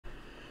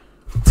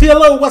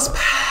TLO, what's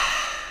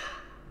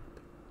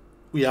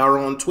we are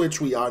on Twitch.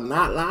 We are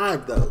not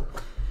live though.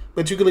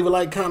 But you can leave a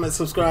like, comment,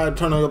 subscribe,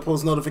 turn on your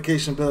post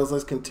notification bells.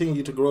 Let's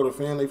continue to grow the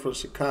family from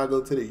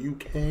Chicago to the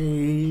UK.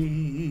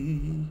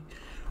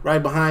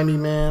 Right behind me,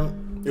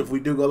 man. If we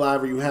do go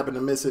live or you happen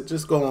to miss it,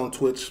 just go on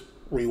Twitch,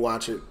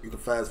 rewatch it. You can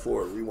fast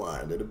forward,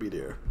 rewind. It'll be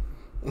there.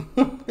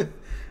 Don't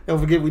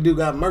forget we do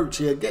got merch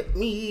here. Get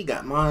me,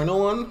 got mine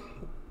on.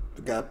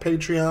 We got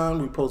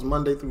Patreon. We post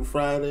Monday through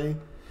Friday.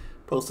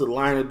 Posted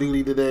Line of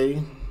Duty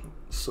today.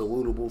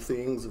 Salutable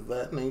things of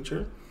that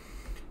nature.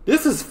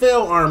 This is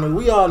Fail Army.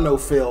 We all know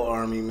Fail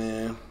Army,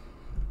 man.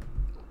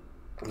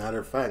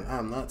 Matter of fact,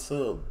 I'm not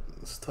subbed.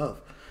 It's tough.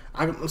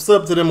 I'm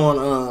subbed to them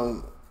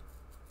on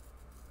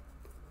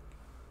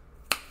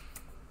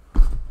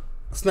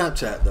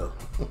Snapchat though.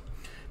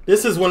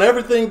 This is when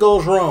everything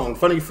goes wrong.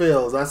 Funny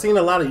fails. I've seen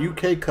a lot of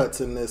UK cuts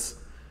in this.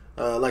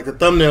 Like the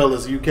thumbnail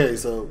is UK,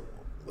 so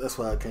that's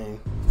why I came.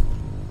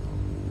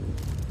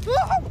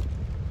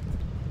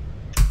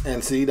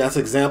 And see, that's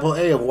example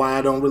A of why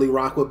I don't really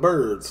rock with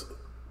birds.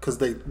 Because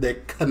they're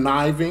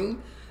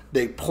conniving,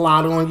 they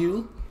plot on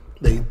you,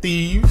 they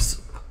thieves.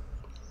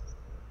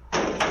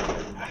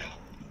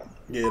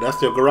 Yeah, that's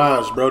their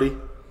garage, Brody.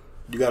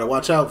 You gotta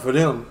watch out for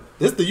them.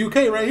 This the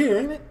UK right here,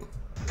 ain't it?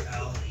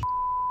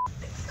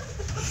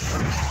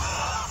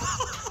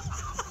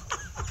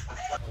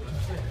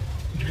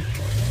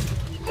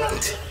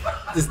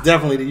 This is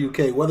definitely the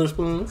UK.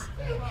 Weatherspoons.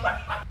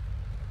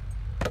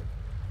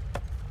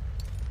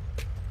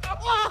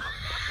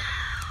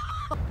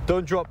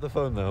 Don't drop the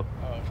phone though.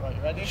 Oh,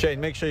 right, ready? Shane,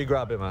 make sure you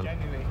grab it, man.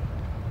 Genuinely.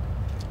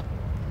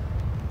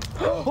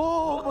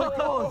 Oh my god!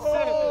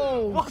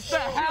 Oh, what the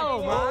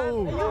hell,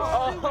 man?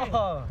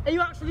 Are you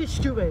actually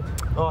stupid?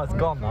 Oh, it's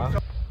gone now.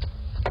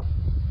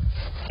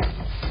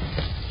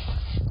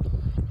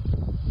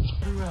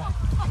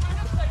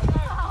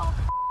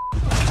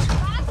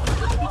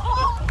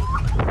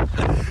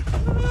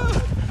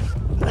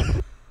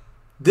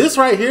 This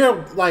right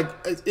here, like,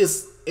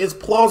 it's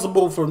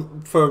plausible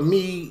for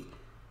me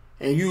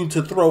and you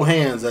to throw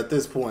hands at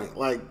this point.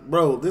 Like,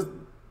 bro,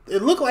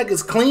 it looked like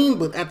it's clean,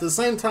 but at the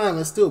same time,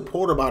 it's still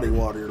porta potty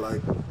water.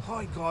 Like,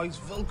 hi guys,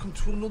 welcome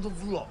to another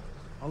vlog.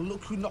 And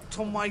look who knocked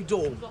on my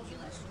door.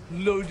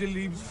 Load of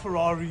leaves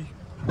Ferrari.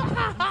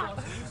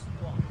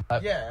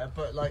 Yeah,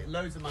 but like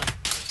loads of money.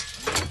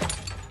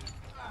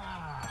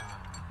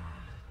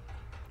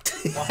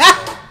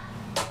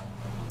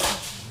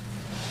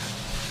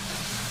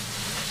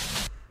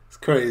 it's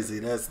crazy.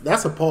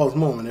 That's a pause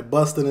moment. It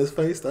bust in his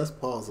face. That's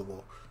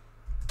plausible.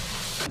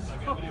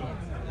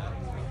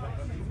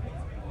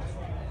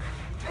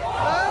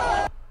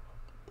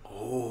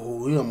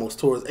 Oh, he almost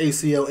tore his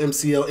ACL,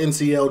 MCL,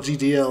 NCL,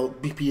 GGL,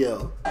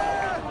 BPL.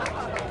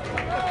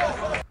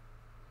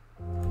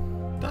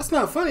 That's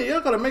not funny.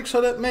 Y'all gotta make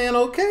sure that man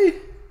okay.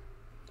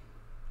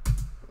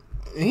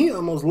 He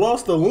almost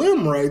lost a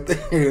limb right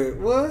there.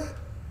 What?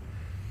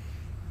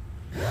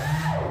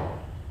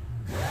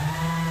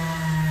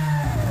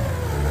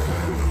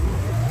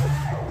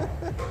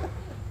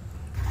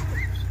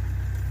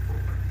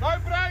 No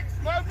brakes,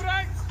 no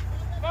brakes,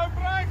 no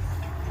brakes.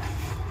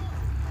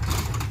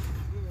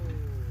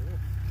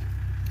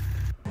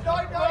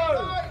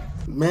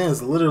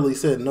 Man's literally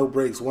said no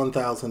brakes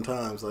 1,000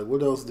 times. Like,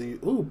 what else do you...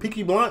 Ooh,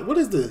 Peaky Blind. What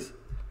is this?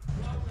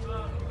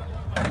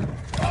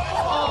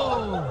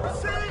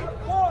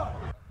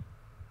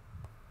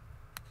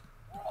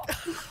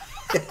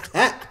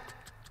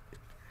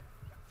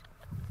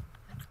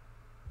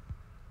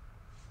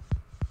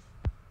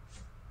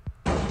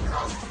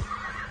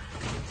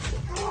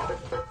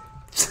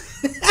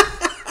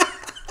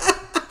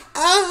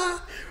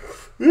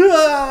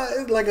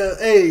 It's like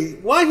hey,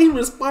 why he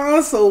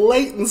responds so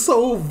late and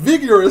so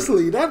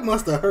vigorously? That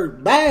must have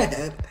hurt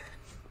bad.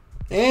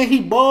 And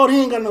he bald,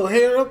 he ain't got no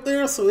hair up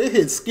there, so it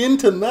hit skin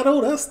to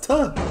metal. That's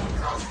tough.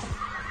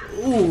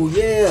 Ooh,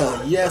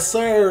 yeah. Yes,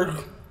 sir.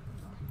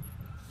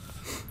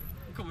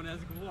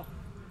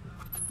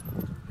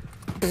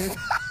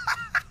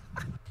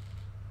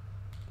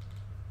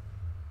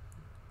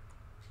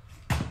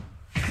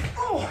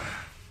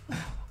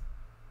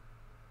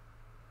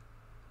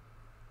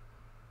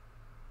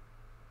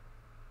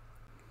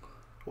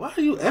 Why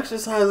are you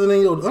exercising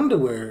in your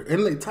underwear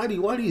and like tidy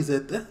whities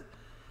at that?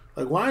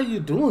 Like, why are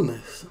you doing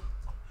this?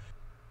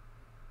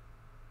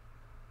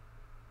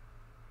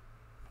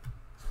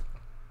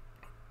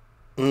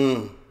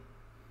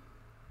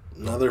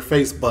 Another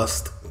face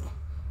bust.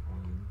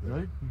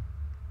 Right?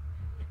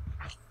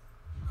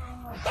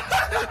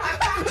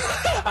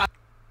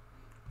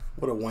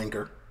 What a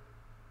wanker.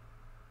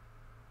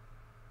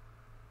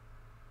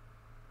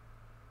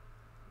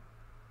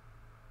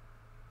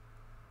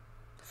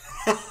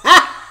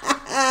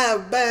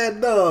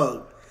 Bad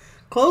dog.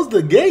 Close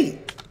the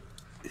gate.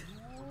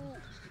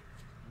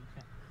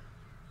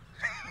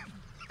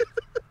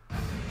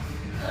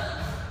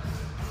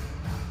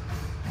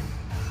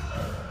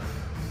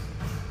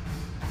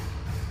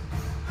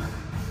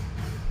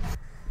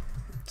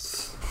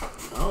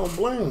 I don't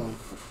blame him.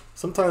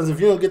 Sometimes if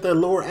you don't get that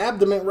lower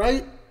abdomen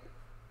right,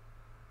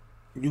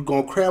 You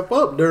gonna crap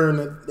up during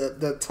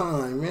that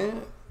time,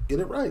 man. Get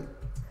it right.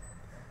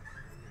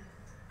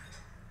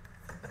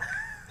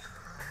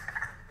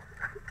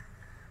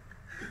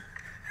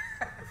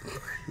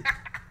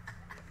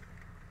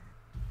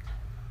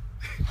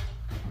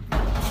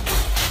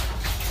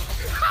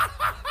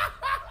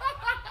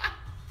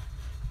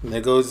 And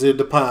there goes your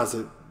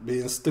deposit,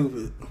 being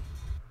stupid.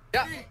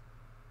 Yeah.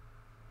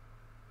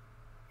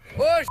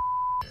 Oh,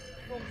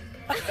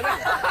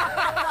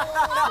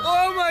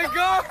 oh my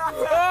God!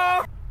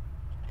 Oh.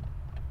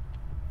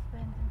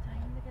 Spending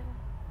time together.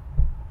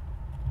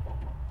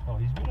 Oh,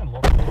 he's been in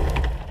lots.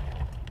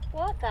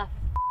 What the?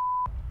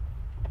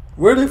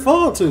 Where'd they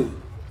fall to?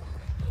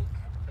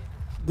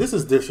 This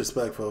is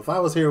disrespectful. If I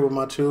was here with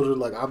my children,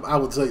 like I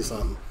would say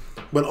something,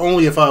 but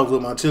only if I was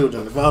with my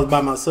children. If I was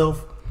by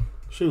myself,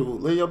 shoot,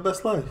 live your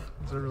best life.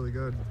 They're really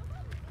good.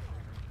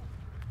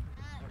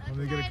 Let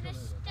me get a...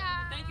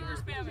 Thank you for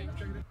spamming.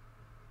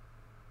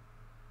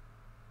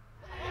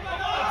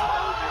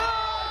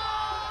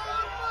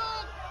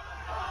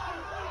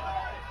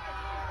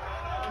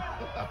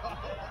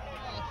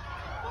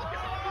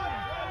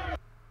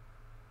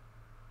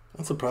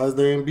 I'm surprised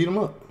they didn't beat him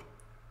up.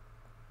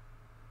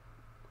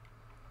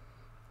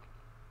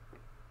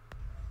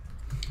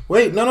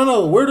 Wait,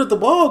 no. Where did the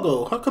ball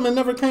go? How come it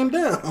never came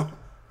down?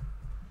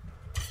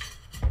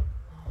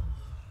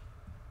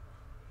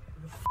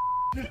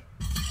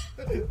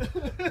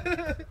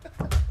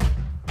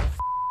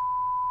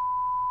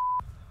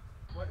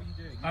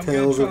 I'm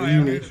Tales of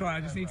I'm Uni. try.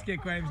 I just need to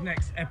get Graham's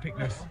next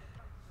epicness.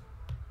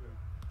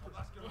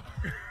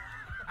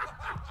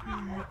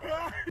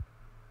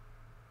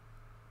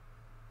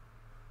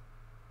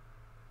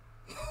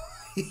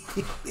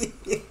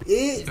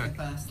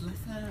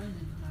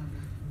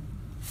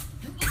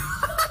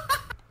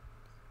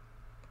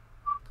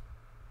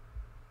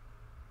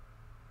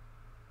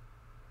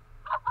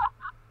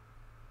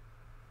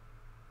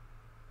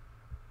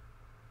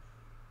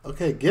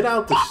 Okay, get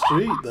out the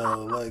street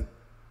though. Like,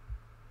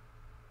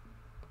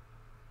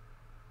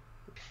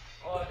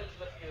 Oh, I thought you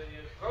left your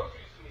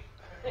groceries for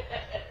me.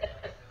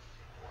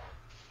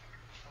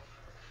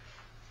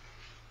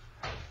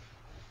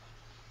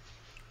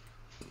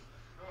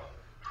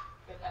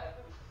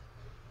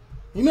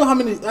 you know how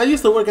many? I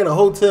used to work at a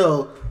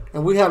hotel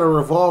and we had a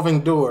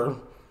revolving door.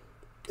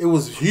 It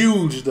was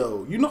huge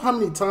though. You know how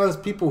many times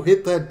people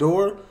hit that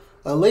door?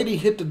 A lady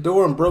hit the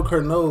door and broke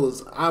her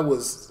nose. I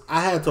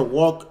had to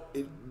walk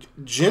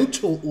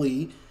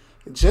gently,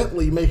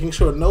 making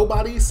sure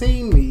nobody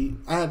seen me.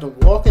 I had to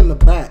walk in the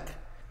back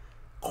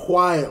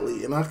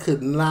quietly, and I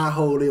could not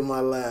hold in my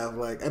laugh.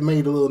 Like, I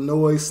made a little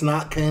noise,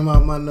 snot came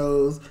out my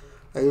nose.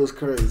 Like, it was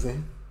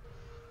crazy.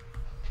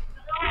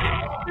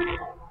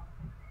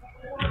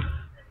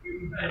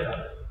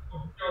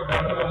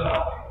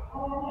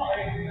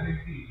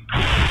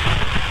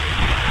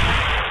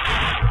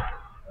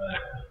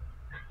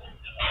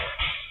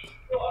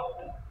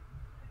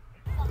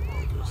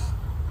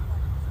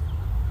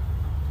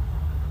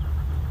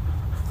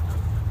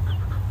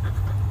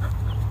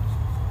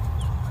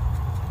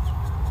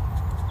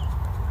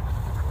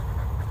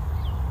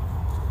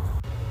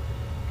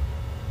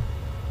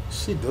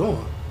 What's she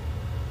doing?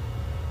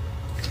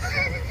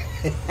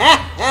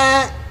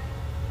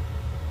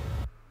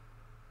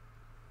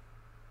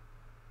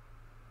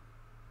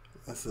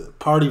 That's a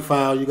party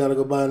foul. You gotta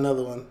go buy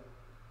another one.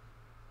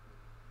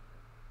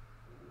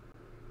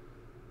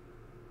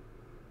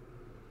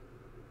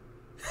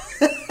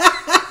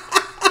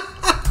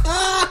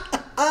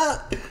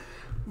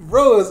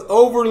 Bro is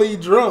overly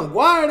drunk.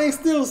 Why are they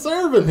still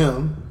serving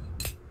him?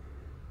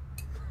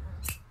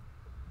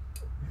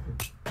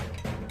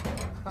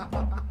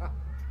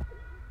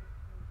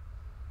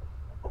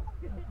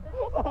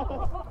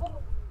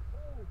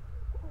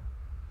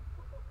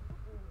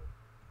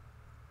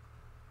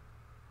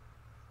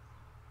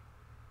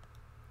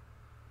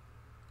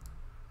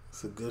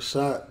 It's a good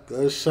shot.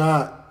 Good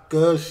shot.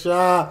 Good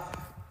shot.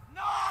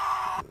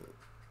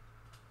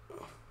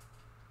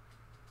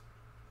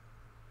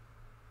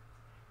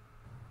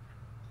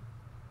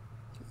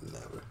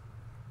 Never.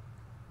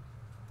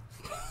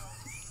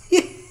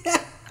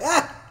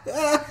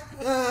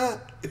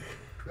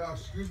 Yeah,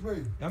 excuse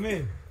me. Come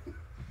in.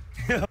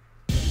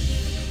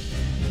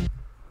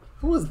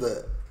 Who is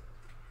that?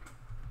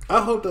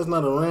 I hope that's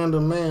not a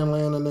random man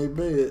laying in their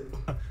bed.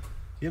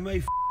 In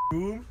my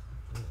room.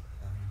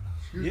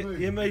 Excuse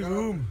me. In my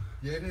room.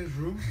 Yeah, in his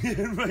room.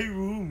 In my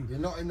room. You're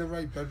not in the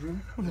right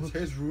bedroom. It's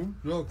his room.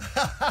 Look.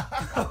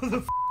 How the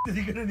f did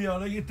he get in the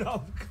other? You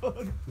dumb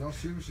cunt. No,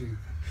 seriously.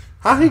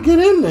 How he get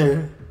in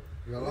there?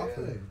 You're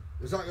laughing.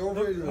 Is that your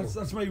Look, radio?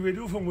 that's my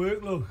radio from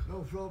work, look.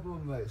 No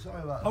problem, mate.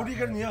 Sorry about How did you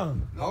get in the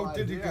arm? How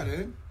did he get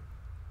in?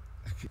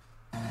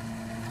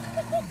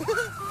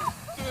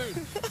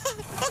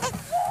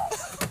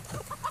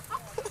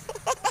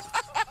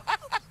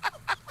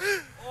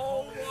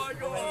 Oh my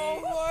god.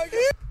 Oh my god.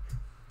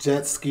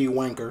 Jet ski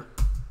wanker.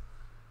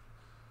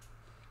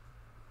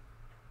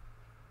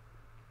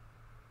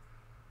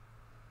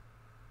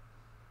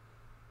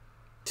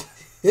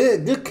 Yeah,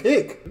 good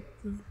kick.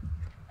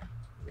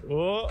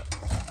 Oh.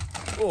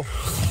 Oh.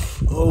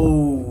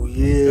 Oh,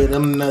 yeah,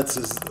 them nuts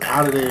is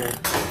out of there.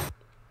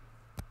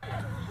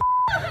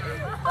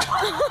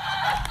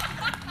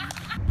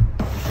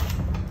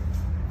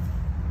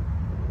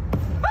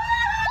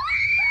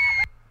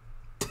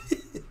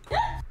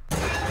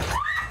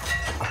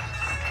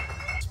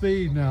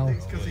 Speed now.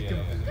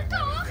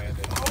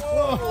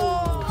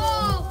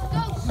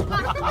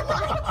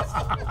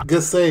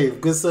 Good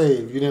save, good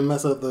save. You didn't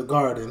mess up the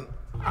garden.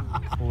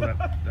 Oh,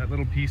 that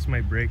little piece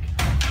might break.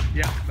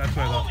 Yeah, that's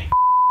what I thought.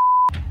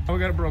 Oh, we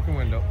got a broken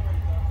window.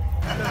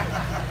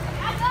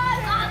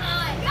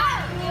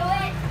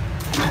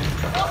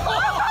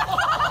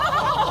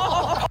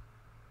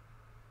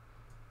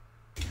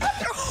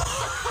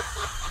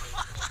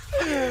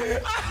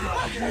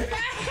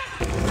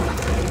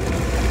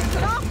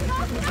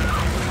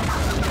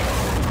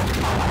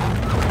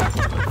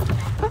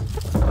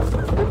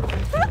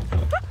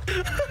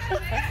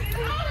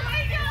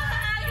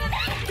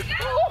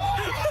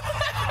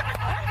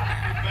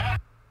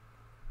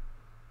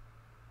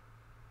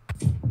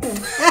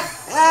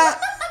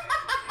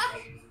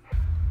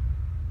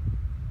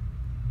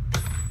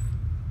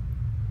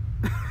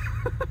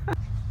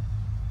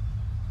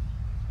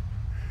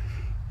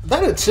 Is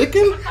that a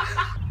chicken?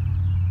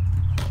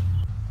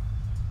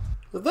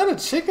 Is that a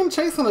chicken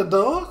chasing a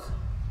dog?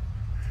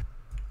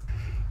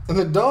 And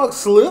the dog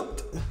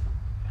slipped?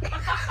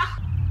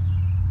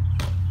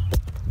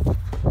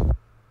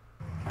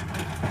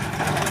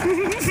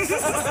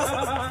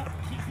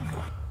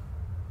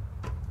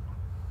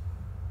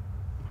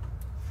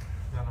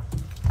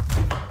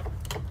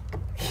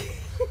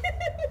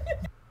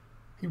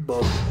 He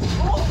bugged.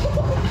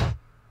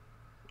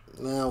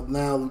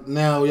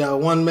 Now, y'all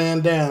one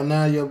man down.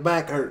 Now your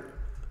back hurt.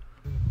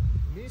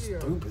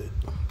 Stupid.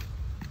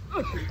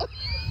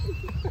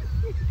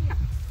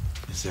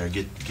 Sarah,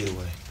 get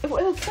away.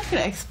 It's not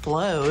gonna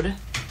explode.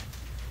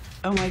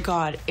 Oh my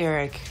God,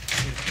 Eric.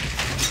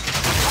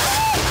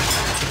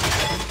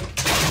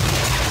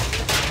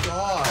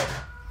 God.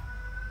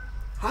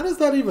 How does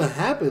that even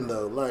happen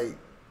though? Like,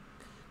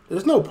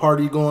 there's no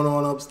party going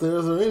on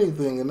upstairs or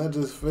anything, and that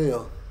just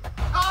fell.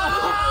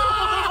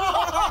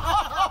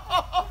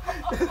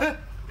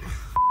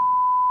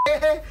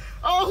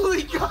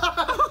 Holy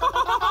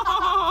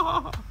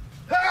God!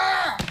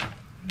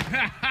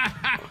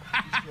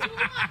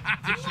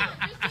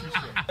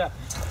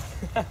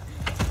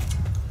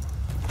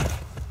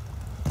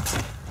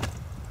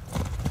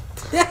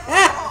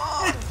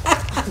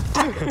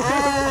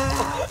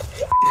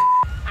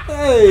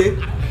 Hey.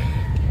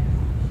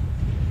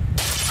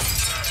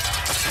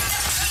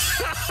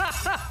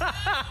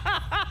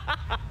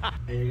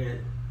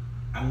 And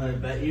I'm gonna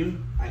bet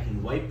you I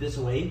can wipe this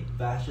away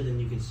faster than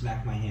you can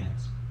smack my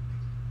hands.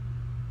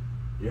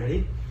 You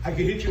ready? I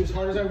can hit you as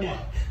hard as I want.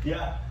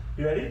 Yeah.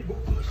 You ready? Come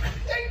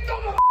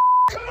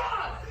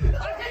on!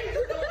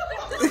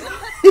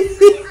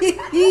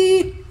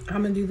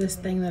 I'm gonna do this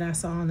thing that I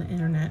saw on the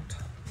internet.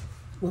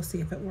 We'll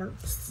see if it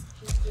works.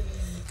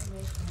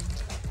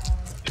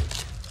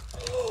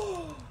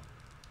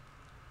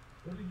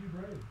 What did you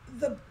break?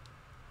 The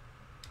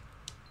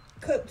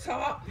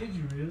cooktop. Did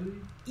you really?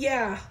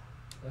 Yeah.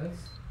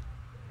 That's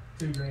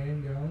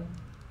 $2,000 gone.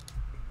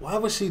 Why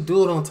would she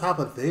do it on top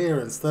of there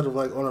instead of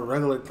like on a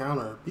regular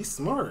counter? Be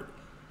smart.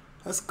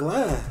 That's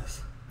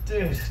glass.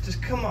 Dude,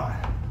 just come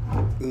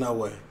on. No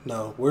way.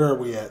 No. Where are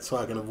we at so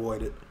I can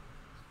avoid it?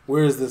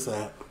 Where is this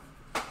at?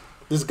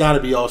 This got to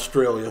be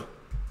Australia.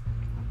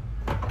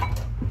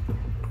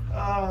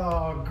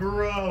 Oh,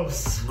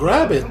 gross.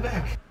 Grab it. Come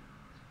back.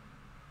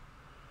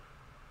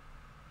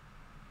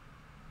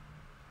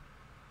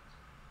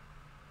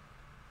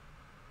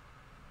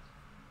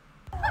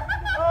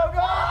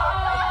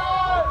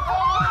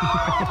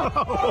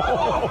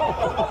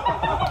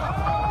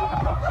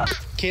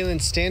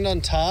 Kaylin, stand on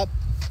top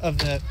of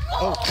the.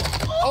 Oh!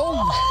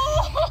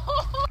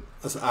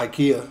 That's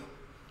IKEA.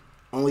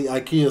 Only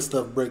IKEA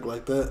stuff break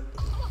like that.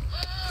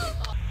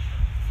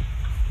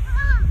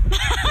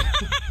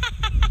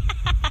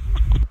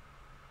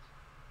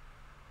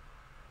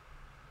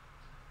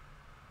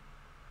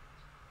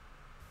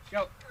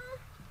 Go.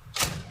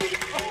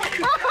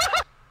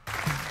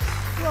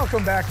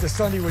 Welcome back to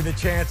Sunday with a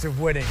chance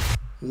of winning.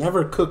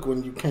 Never cook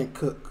when you can't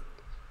cook.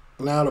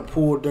 Now the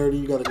pool dirty,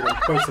 you gotta get a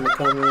person to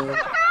come in.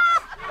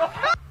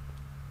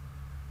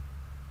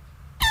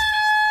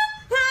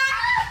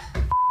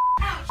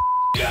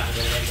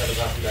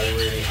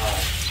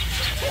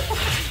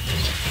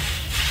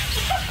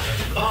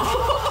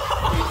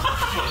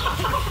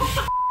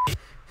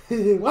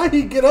 Why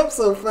he get up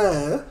so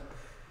fast?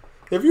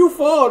 If you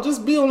fall,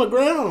 just be on the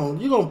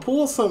ground. You're gonna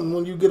pull something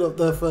when you get up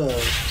that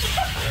fast.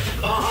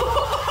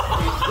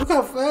 Look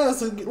how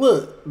fast it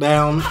look.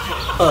 Down,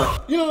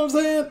 up. You know what I'm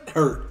saying?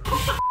 Hurt.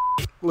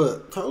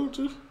 Look, told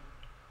you.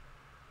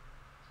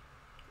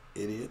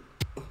 Idiot.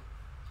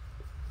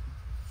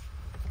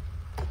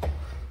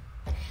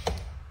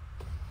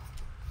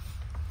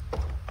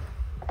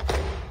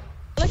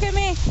 Look at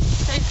me.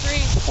 Take 3.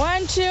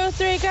 1, 2,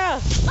 3, go.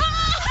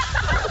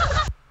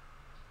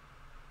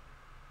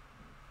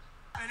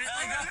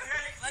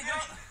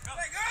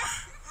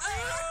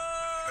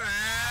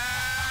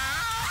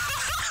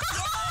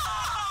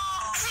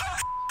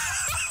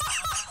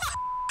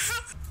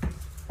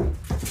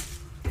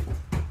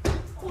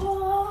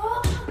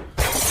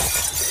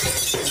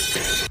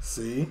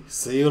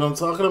 See what I'm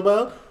talking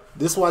about?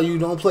 This is why you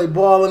don't play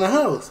ball in the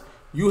house.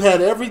 You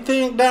had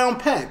everything down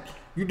packed.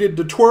 You did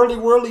the twirly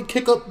whirly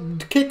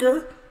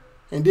kicker,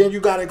 and then you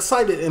got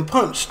excited and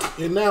punched.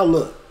 And now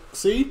look,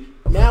 see?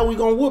 Now we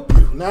gonna whoop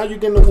you. Now you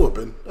getting the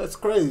whooping. That's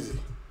crazy.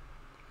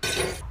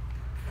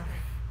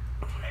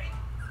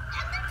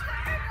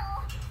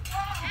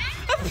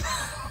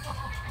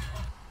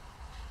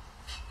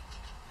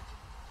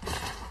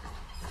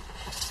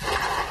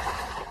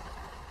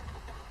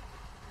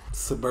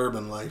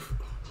 Suburban life.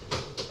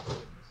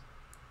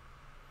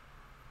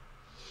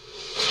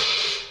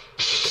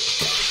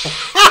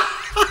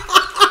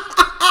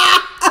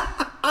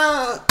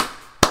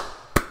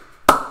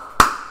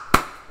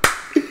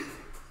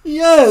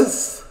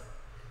 Yes!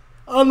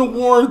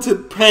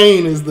 Unwarranted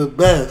pain is the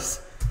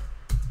best.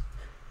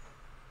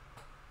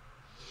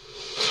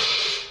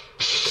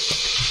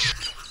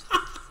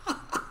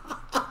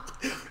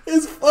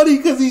 It's funny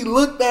because he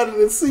looked at it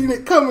and seen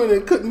it coming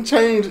and couldn't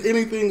change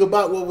anything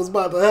about what was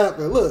about to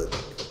happen. Look.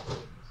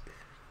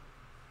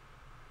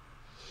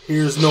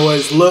 Here's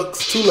noise.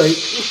 Looks. Too late.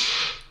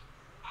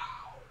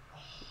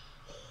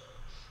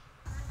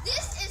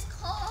 This is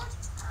called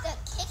the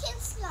kick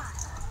and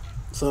slide.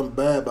 Something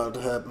bad about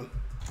to happen.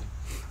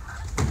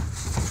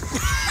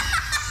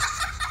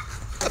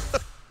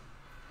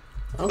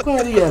 I'm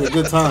glad he had a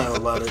good time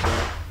about it,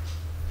 though.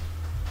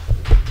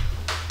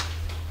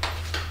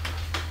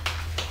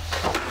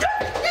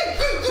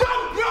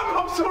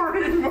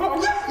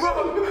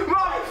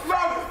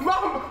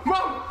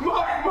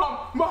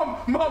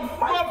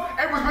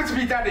 It was meant to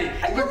be daddy.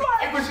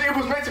 It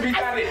was meant to be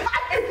daddy.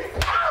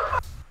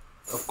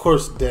 Of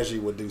course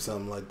Deji would do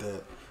something like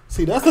that.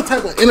 See, that's the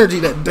type of energy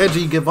that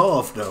Deji give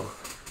off, though.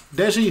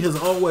 Deji has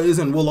always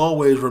and will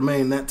always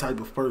remain that type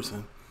of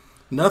person.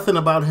 Nothing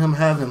about him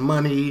having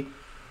money,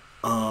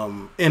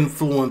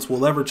 influence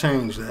will ever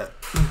change that.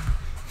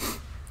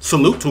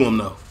 Salute to him,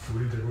 though. What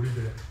do you do?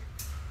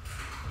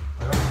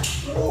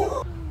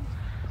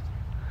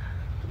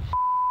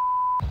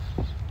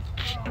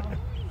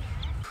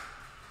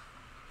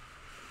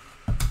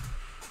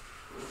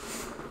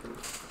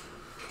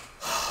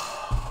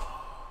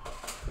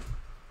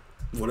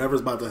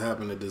 Whatever's about to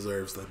happen, it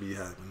deserves to be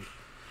happening.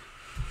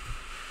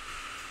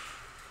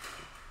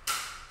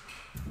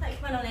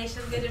 Like when I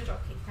shall get a drop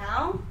kick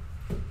now.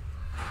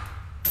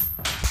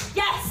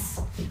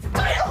 Yes!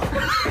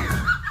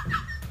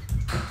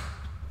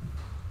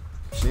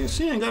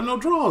 She ain't got no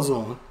drawers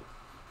on.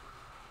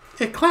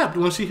 It clapped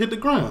when she hit the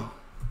ground.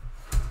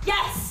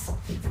 Yes!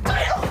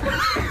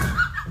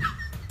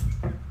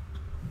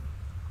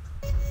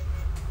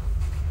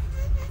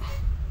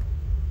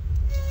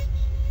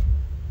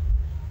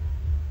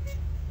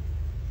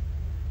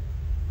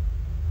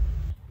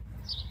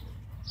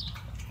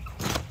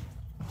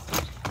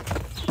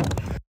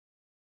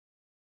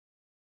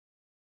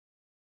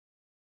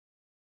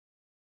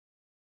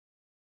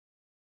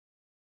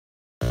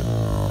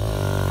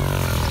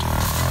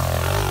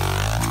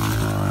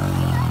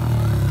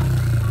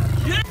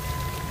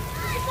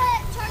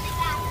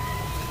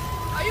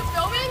 Are you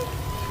filming?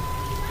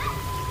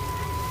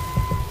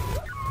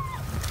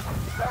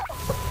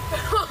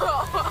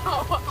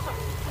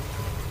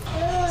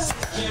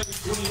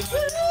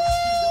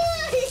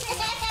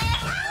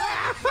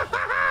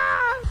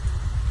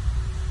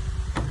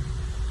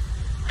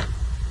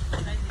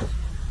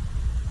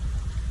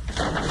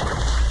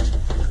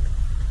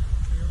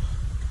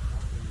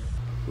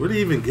 Where do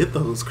you even get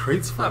those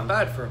crates from?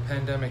 Not bad for a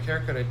pandemic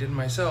haircut I did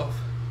myself.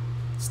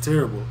 It's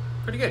terrible.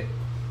 Pretty good.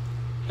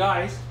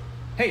 Guys.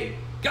 Hey,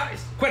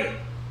 guys, quit it.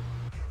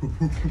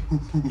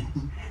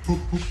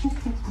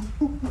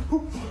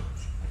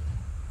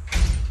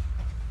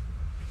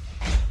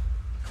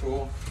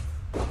 Cool.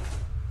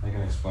 I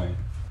can explain.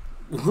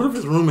 What if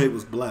his roommate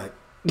was black?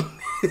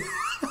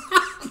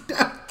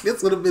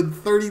 This would have been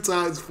 30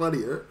 times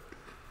funnier.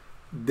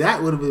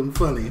 That would have been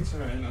funny. It's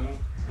alright, I don't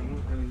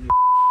really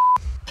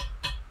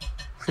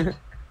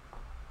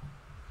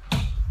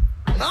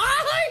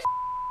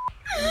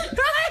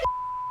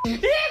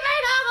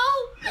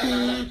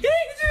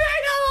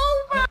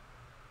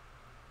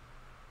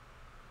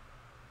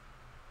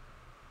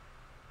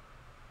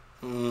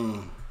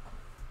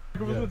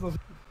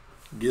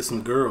Get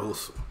some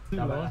girls.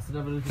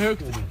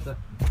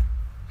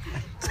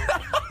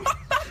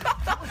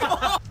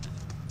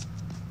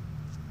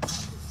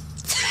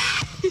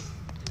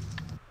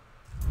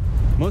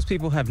 Most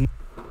people have.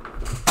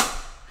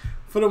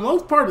 For the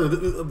most part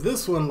of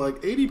this one, like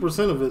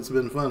 80% of it's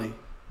been funny.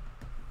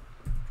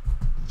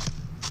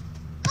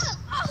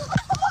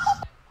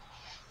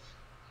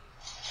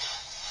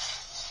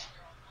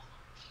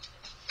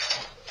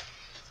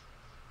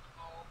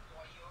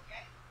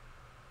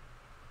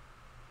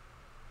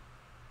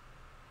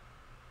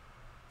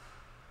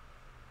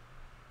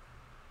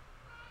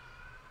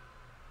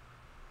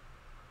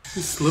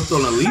 He slipped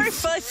on a leaf.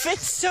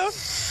 Perfect, so.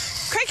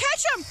 Craig,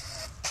 catch him!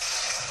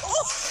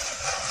 Oh.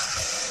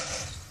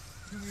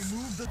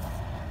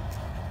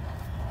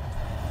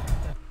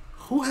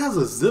 Who has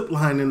a zip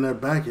line in their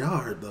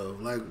backyard, though?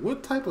 Like,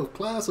 what type of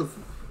class of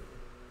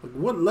Like,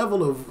 what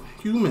level of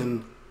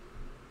human?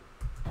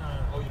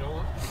 Oh, you know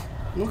what?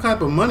 What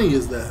type of money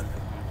is that?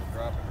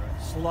 Drop it,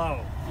 right?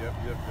 Slow. Yep.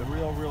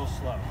 Real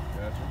slow.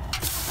 Gotcha.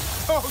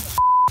 Oh,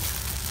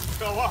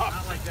 fell off.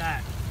 Not like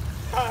that.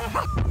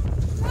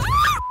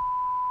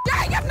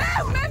 Dang it,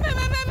 move!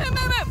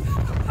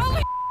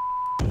 Holy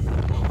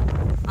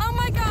oh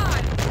my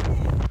god!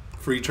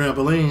 Free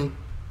trampoline.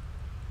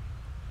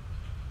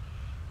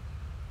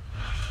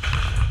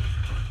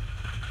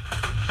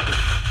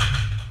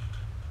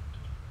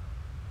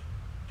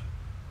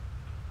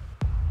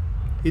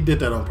 He did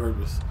that on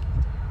purpose.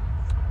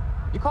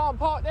 You can't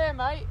park there,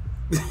 mate.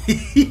 What's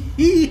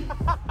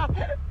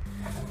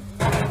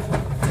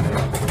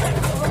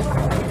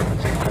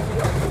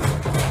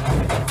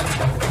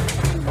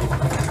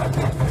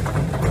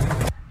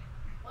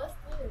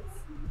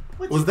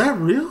this? Was that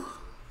real?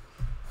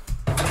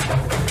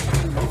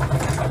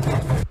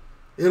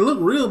 It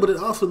looked real, but it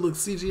also looked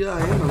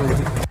CGI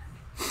animated. What's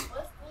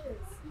this?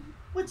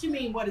 What you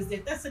mean, what is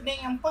it? That's a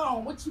damn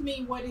phone. What you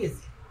mean, what is it?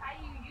 How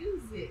you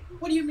use it?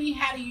 What do you mean,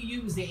 how do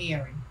you use it,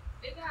 Aaron?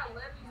 It got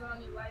letters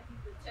on it like you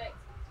could text.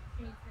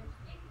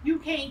 You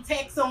can't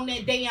text on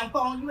that damn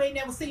phone. You ain't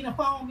never seen a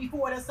phone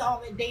before. That's all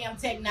that damn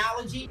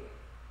technology.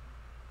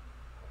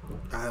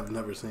 I have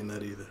never seen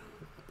that either,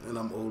 and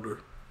I'm older.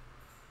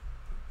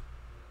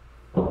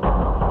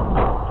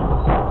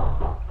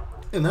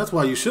 And that's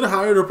why you should have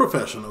hired a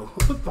professional.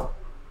 Wait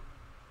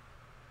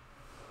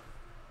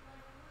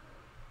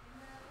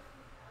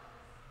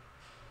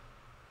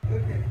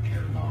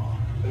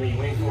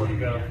for it to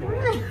go.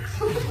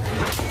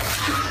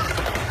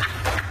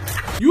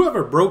 You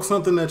ever broke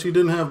something that you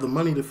didn't have the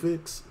money to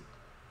fix?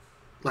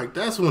 Like,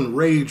 that's when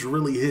rage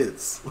really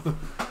hits.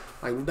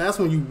 Like, that's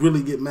when you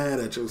really get mad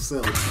at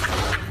yourself.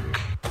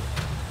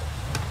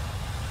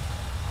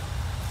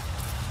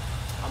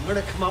 I'm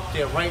gonna come up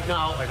there right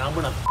now and I'm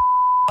gonna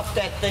up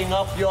that thing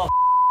up your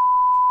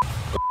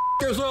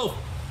yourself.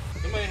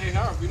 Hey,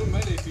 Howard, we don't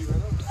mind if you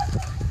right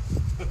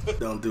now.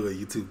 Don't do it,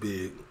 you too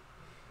big.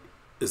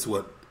 It's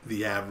what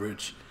the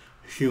average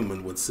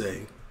human would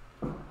say.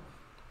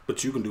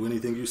 But you can do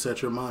anything you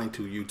set your mind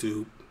to,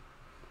 YouTube.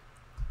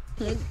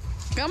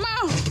 Come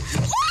on!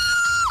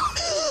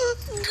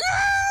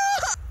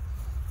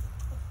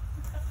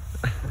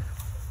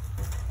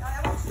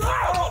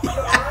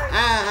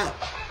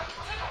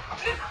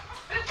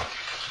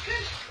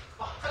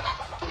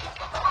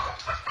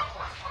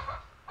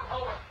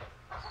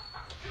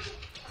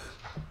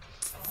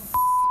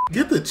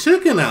 Get the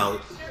chicken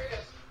out.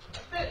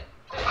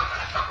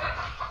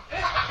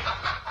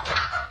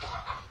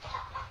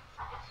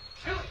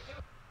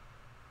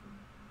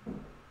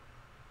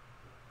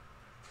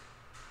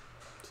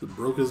 So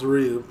broke his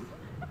rib.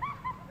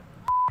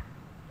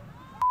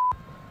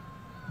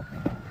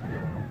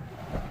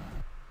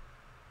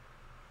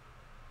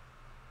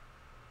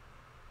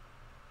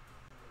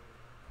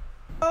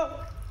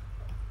 Oh.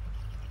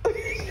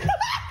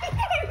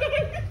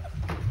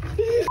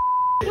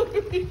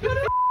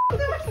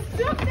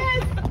 Stop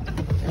this!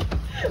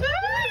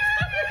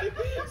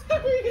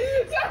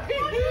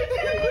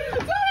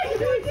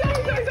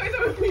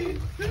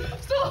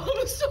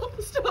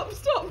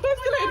 Stop!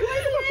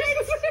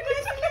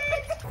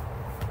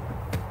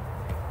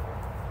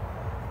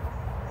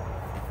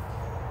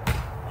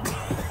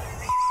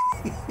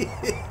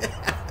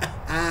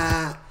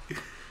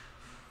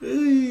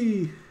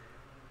 Hey.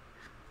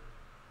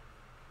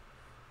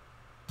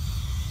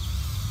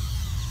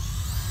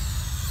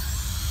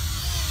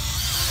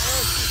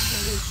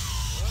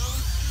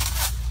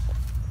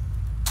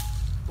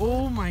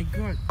 Oh my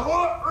god.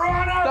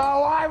 Rhino!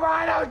 No, I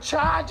Rhino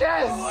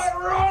charges!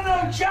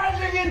 Rhino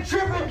charging in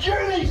tripping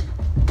journeys!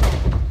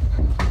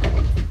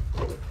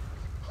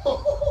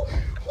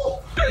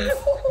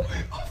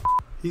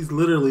 He's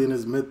literally in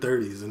his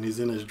mid-30s and he's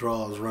in his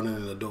drawers running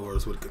in the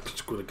doors with a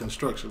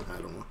construction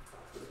hat on.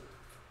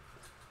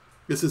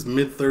 This is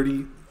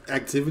mid-30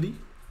 activity.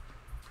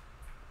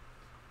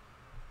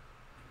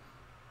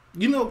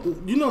 You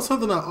know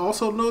something I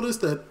also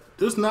noticed, that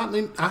there's not,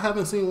 I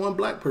haven't seen one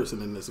black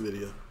person in this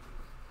video.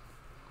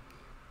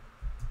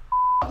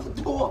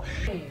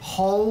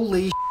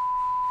 Holy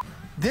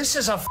this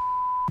is a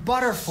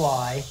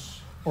butterfly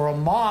or a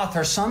moth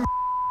or some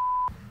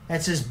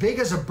that's as big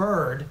as a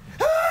bird.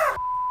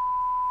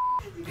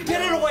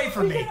 Get it away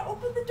from me. You gotta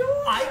open the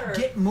door.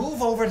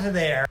 Move over to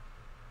there.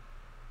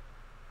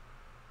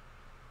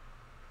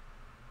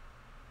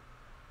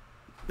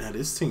 Now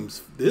this seems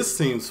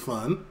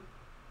fun.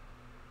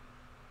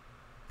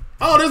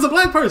 Oh, there's a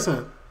black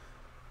person.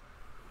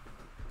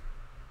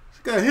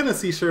 She got a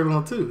Hennessy shirt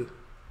on too.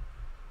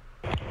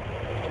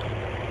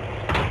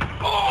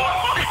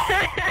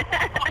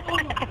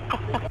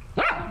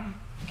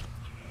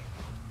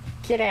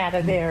 Get out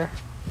of there.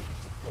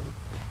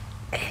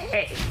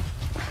 Hey.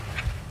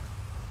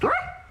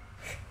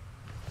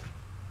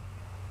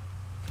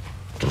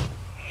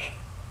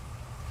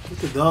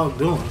 What's the dog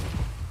doing?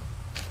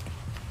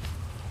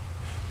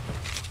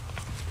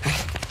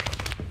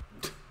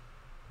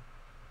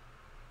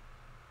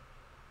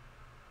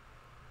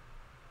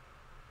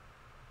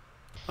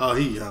 Oh,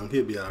 he young.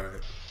 He'll be all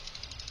right.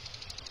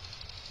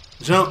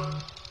 Jump.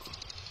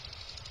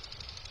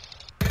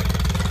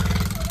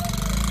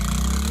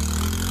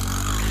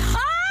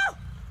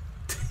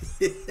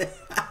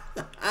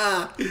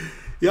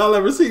 Y'all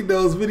ever seen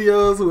those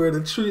videos where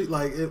the tree,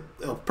 like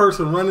a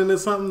person running or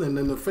something, and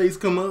then the face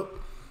come up,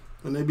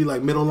 and they be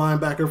like middle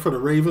linebacker for the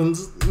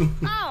Ravens?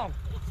 Oh,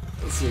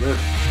 that's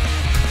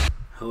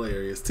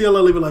hilarious.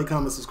 TLL, leave a like,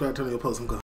 comment, subscribe, turn on your post. I'm going.